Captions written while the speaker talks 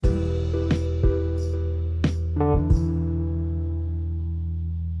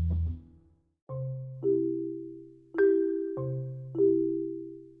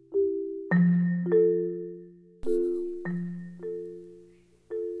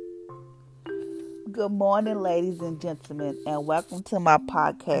Good morning, ladies and gentlemen, and welcome to my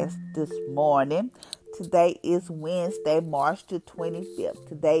podcast this morning. Today is Wednesday, March the 25th.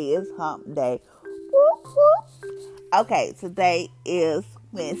 Today is Hump Day. Whoop, whoop. Okay, today is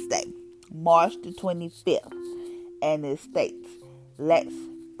Wednesday, March the 25th, and it states, let's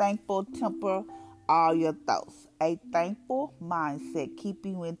thankful temper all your thoughts. A thankful mindset keep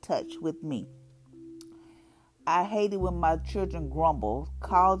you in touch with me. I hate it when my children grumble,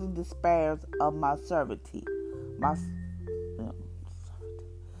 causing despair of my servanthood. My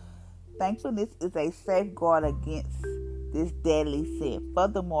thankfulness is a safeguard against this deadly sin.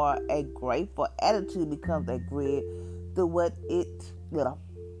 Furthermore, a grateful attitude becomes a grid to what it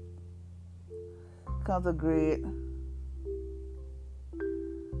becomes a grid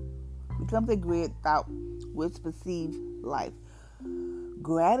thought which perceives life.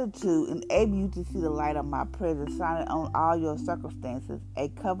 Gratitude enables you to see the light of my presence shining on all your circumstances.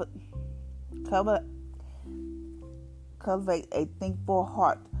 Cultivate a thankful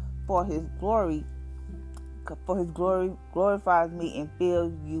heart for His glory. For His glory glorifies me and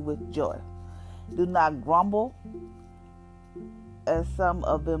fills you with joy. Do not grumble, as some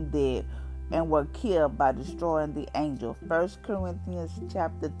of them did, and were killed by destroying the angel. 1 Corinthians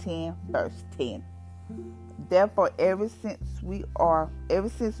chapter 10, verse 10. Therefore, ever since we are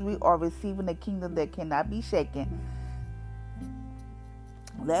receiving a kingdom that cannot be shaken,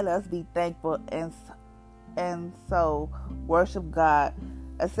 let us be thankful and so worship God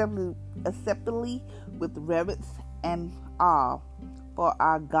acceptably with reverence and awe. For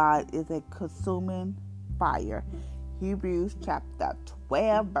our God is a consuming fire. Hebrews chapter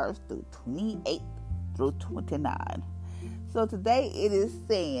 12, verse 28 through 29. So today it is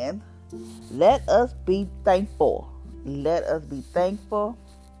saying, let us be thankful. Let us be thankful.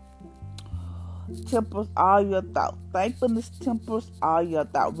 Tempers all your thoughts. Thankfulness tempers all your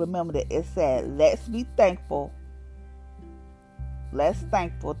thoughts. Remember that it said, let's be thankful. Let's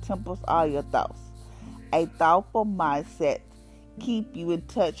thankful tempers all your thoughts. A thoughtful mindset keep you in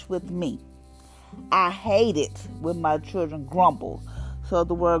touch with me. I hate it when my children grumble. So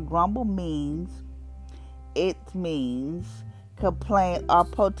the word grumble means complain or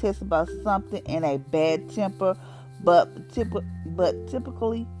protest about something in a bad temper, but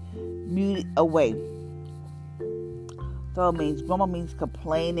typically muted away. So it means grumble means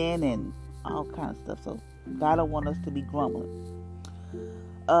complaining and all kinds of stuff. So God don't want us to be grumbling.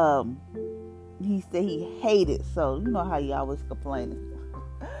 He said He hated. So you know how you always complaining.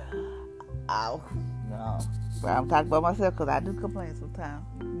 I'm talking about myself because I do complain sometimes.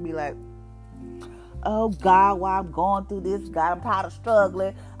 Be like, oh God, why I'm going through this? God, I'm tired of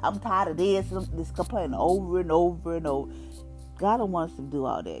struggling. I'm tired of this complaining over and over and over. God don't want us to do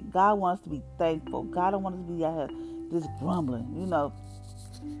all that. God wants us to be thankful. God don't want us to be out here just grumbling,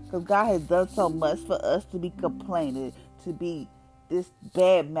 because God has done so much for us to be complaining, to be this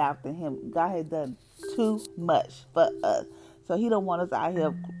bad mouthing Him. God has done too much for us, so He don't want us out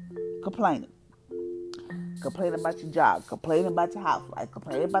here complaining. Complaining about your job, complaining about your house life,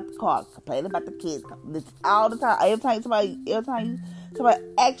 complaining about the car, complaining about the kids. It's all the time. Every time somebody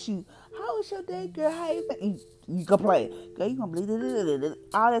asks you, how was your day, girl? How you think? You complain. Girl, you gonna believe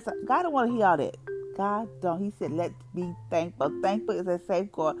all that stuff. God don't want to hear all that. God don't. He said, let's be thankful. Thankful is a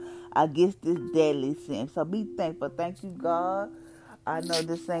safeguard against this deadly sin. So be thankful. Thank you, God. I know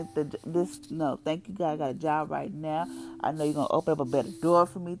this ain't thank you, God. I got a job right now. I know you're going to open up a better door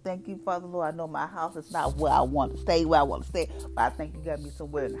for me. Thank you, Father, Lord. I know my house is not where I want to stay, but I think you got me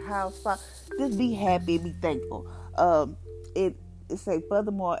somewhere in the house. Just be happy and be thankful. It say,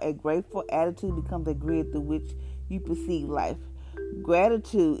 furthermore, a grateful attitude becomes a grid through which you perceive life.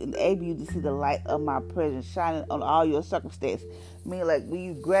 Gratitude enables you to see the light of my presence shining on all your circumstances. Meaning, like, when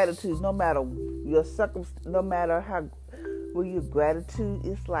you gratitude, no matter your circumstance, no matter how. With your gratitude,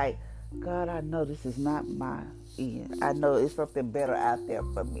 it's like, God, I know this is not my end. I know it's something better out there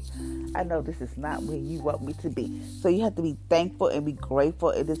for me. I know this is not where you want me to be. So you have to be thankful and be grateful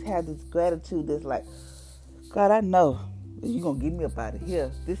and just have this gratitude that's like, God, I know you're going to get me up out of here.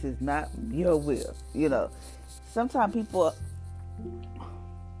 This is not your will. Sometimes people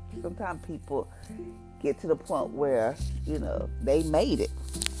get to the point where, they made it.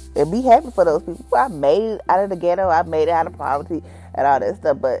 And be happy for those people. I made it out of the ghetto. I made it out of poverty and all that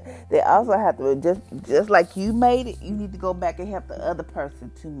stuff. But they also have to, just like you made it, you need to go back and help the other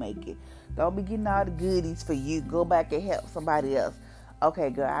person to make it. Don't be getting all the goodies for you. Go back and help somebody else. Okay,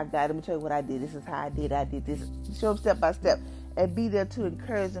 girl, I got to show you what I did. This is how I did this. Show them step by step. And be there to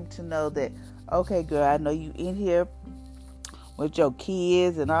encourage them to know that, okay, girl, I know you in here with your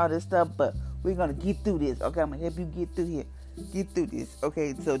kids and all this stuff, but we're going to get through this. Okay, I'm going to help you get through here. Get through this.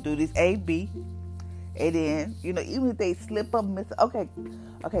 Okay, so do this A, B. And then, even if they slip up and miss, okay,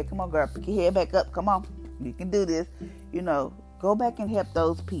 come on, girl, pick your head back up. Come on, you can do this. Go back and help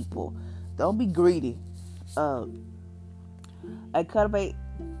those people. Don't be greedy. I cultivated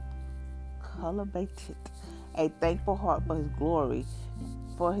a thankful heart for His glory,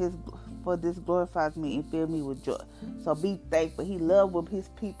 for this glorifies me and fills me with joy. So be thankful. He loves when His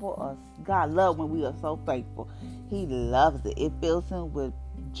people God loves when we are so thankful. He loves it. It fills Him with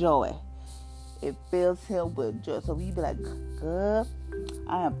joy. It fills Him with joy. So we be like, good.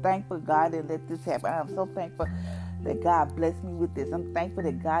 I am thankful God didn't let this happen. I am so thankful that God blessed me with this. I'm thankful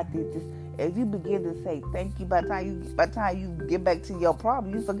that God did this. As you begin to say thank you, by the time you get back to your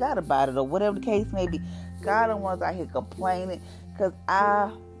problem, you forgot about it or whatever the case may be. God don't want us out here complaining, because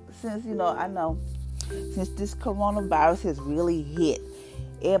since this coronavirus has really hit,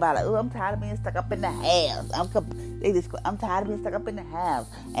 everybody like, I'm tired of being stuck up in the house. I'm tired of being stuck up in the house.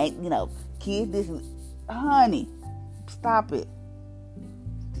 Kids, this, honey, stop it.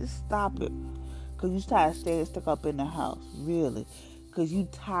 Just stop it. Because you're tired of staying stuck up in the house, really. Because you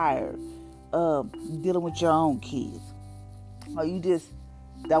tired of dealing with your own kids. Or you just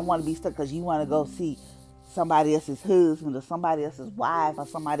don't want to be stuck because you want to go see somebody else's husband or somebody else's wife or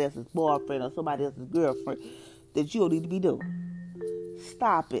somebody else's boyfriend or somebody else's girlfriend that you don't need to be doing.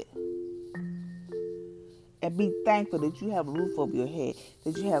 Stop it. And be thankful that you have a roof over your head,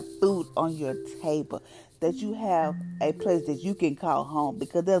 that you have food on your table, that you have a place that you can call home.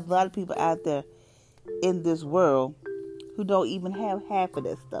 Because there's a lot of people out there in this world who don't even have half of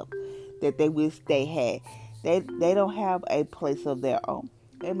that stuff that they wish they had. They don't have a place of their own.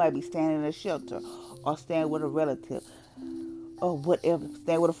 They might be staying in a shelter or staying with a relative or whatever,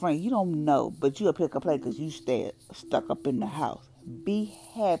 staying with a friend. You don't know, but you up here complaining because you stay stuck up in the house. Be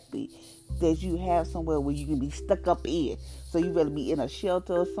happy that you have somewhere where you can be stuck up in. So you rather be in a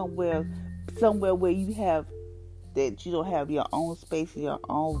shelter or somewhere where you have that you don't have your own space, your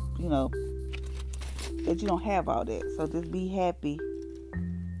own, that you don't have all that. So just be happy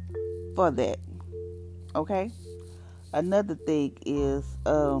for that. Okay? Another thing is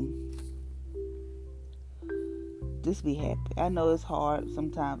just be happy. I know it's hard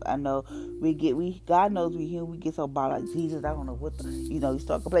sometimes. I know God knows we human. We get so bothered, like, Jesus, I don't know what you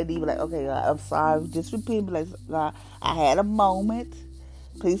start complaining. You be like, okay, God, I'm sorry. Just repeat. Be like, God, I had a moment.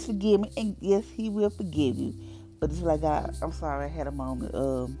 Please forgive me. And yes, He will forgive you. But it's like, God, I'm sorry, I had a moment.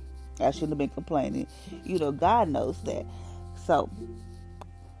 I shouldn't have been complaining. God knows that. So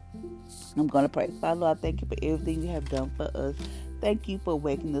I'm going to pray. Father, Lord, I thank you for everything you have done for us. Thank you for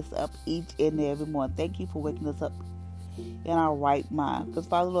waking us up each and every morning. Thank you for waking us up in our right mind. Because,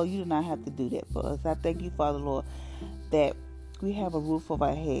 Father, Lord, you do not have to do that for us. I thank you, Father, Lord, that we have a roof over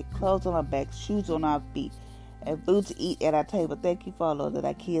our head, clothes on our back, shoes on our feet, and food to eat at our table. Thank you, Father, Lord, that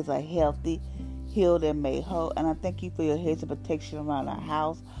our kids are healthy, healed, and made whole. And I thank you for your hedge of protection around our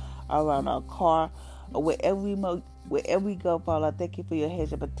house, around our car, or wherever we go, Father. I thank you for your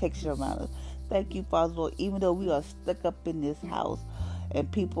hedge of protection around us. Thank you, Father, Lord, even though we are stuck up in this house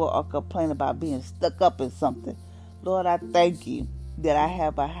and people are complaining about being stuck up in something. Lord, I thank you that I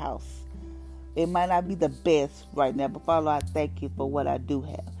have a house. It might not be the best right now, but Father, Lord, I thank you for what I do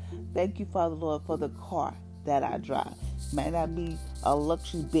have. Thank you, Father, Lord, for the car that I drive. It might not be a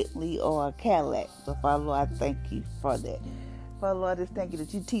luxury Bentley or a Cadillac, but Father, Lord, I thank you for that. Father, Lord, I just thank you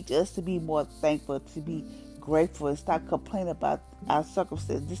that you teach us to be more thankful, to be grateful, and stop complaining about our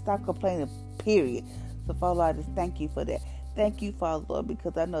circumstances. Just stop complaining, period. So, Father, Lord, I just thank you for that. Thank you, Father, Lord,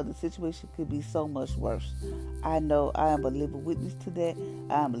 because I know the situation could be so much worse. I know I am a living witness to that.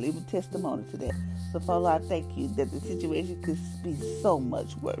 I am a living testimony to that. So, Father, Lord, I thank you that the situation could be so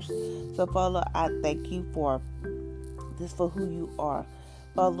much worse. So, Father, Lord, I thank you for who you are.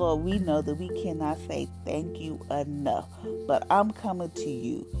 Father, Lord, we know that we cannot say thank you enough. But I'm coming to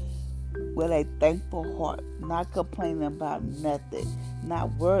you with a thankful heart, not complaining about nothing,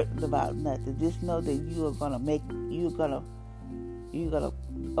 not worried about nothing. Just know that you're gonna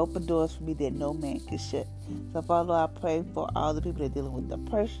open doors for me that no man can shut. So, Father, I pray for all the people that are dealing with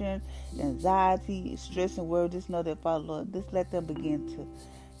depression, anxiety, stress, and worry. Just know that, Father, Lord, just let them begin to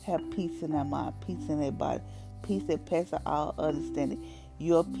have peace in their mind, peace in their body, peace that passes all understanding.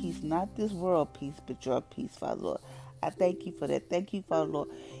 Your peace, not this world peace, but your peace, Father, Lord. I thank you for that. Thank you, Father, Lord.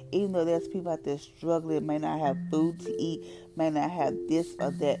 Even though there's people out there struggling, may not have food to eat, may not have this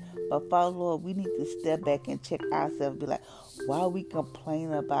or that. But, Father, Lord, we need to step back and check ourselves and be like, why are we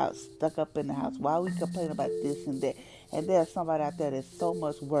complaining about stuck up in the house? Why are we complaining about this and that? And there's somebody out there that's so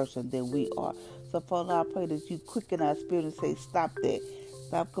much worse than we are. So, Father, I pray that you quicken our spirit and say, stop that.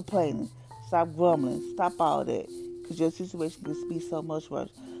 Stop complaining. Stop grumbling. Stop all that. Because your situation can be so much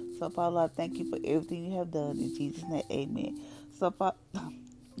worse. So, Father, I thank you for everything you have done. In Jesus' name, amen. So,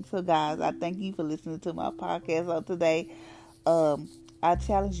 so guys, I thank you for listening to my podcast on today. I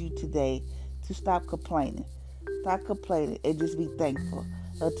challenge you today to stop complaining. Stop complaining and just be thankful.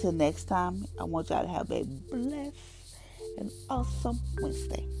 Until next time, I want y'all to have a blessed and awesome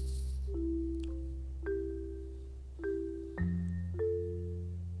Wednesday.